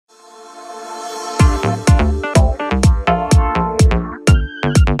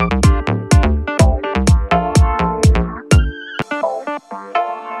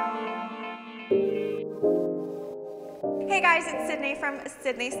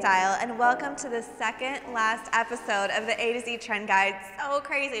Sydney Style, and welcome to the second last episode of the A to Z Trend Guide. So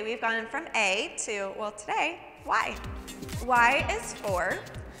crazy, we've gone from A to, well today, Y. Y is for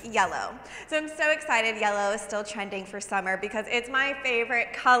yellow. So I'm so excited yellow is still trending for summer because it's my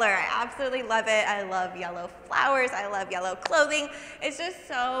favorite color. I absolutely love it. I love yellow flowers. I love yellow clothing. It's just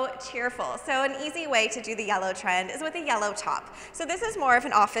so cheerful. So an easy way to do the yellow trend is with a yellow top. So this is more of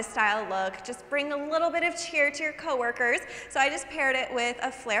an office style look. Just bring a little bit of cheer to your coworkers. So I just paired it with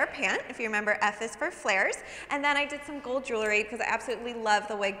a flare pant. If you remember, F is for flares. And then I did some gold jewelry because I absolutely love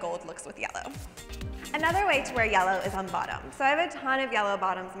the way gold looks with yellow. Another way to wear yellow is on bottoms. So I have a ton of yellow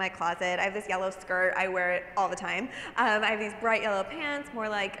bottoms in my closet. I have this yellow skirt, I wear it all the time. I have these bright yellow pants, more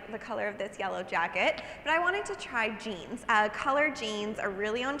like the color of this yellow jacket. But I wanted to try jeans. Colored jeans are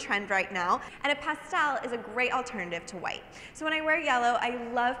really on trend right now, and a pastel is a great alternative to white. So when I wear yellow, I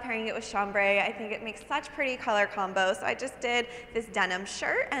love pairing it with chambray. I think it makes such pretty color combos. So I just did this denim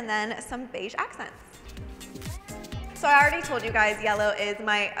shirt and then some beige accents. So I already told you guys yellow is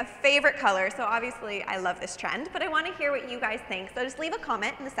my favorite color, so obviously I love this trend, but I want to hear what you guys think. So just leave a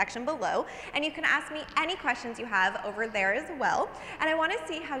comment in the section below, and you can ask me any questions you have over there as well. And I want to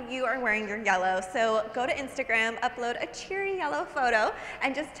see how you are wearing your yellow, so go to Instagram, upload a cheery yellow photo,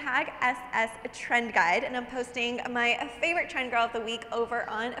 and just tag SS Trend Guide, and I'm posting my favorite trend girl of the week over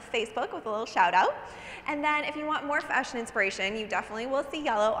on Facebook with a little shout out. And then if you want more fashion inspiration, you definitely will see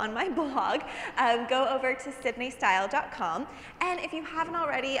yellow on my blog. Go over to sydnestyle.com. And if you haven't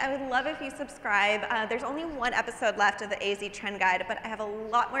already, I would love if you subscribe. There's only one episode left of the AZ Trend Guide, but I have a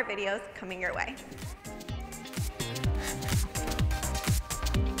lot more videos coming your way.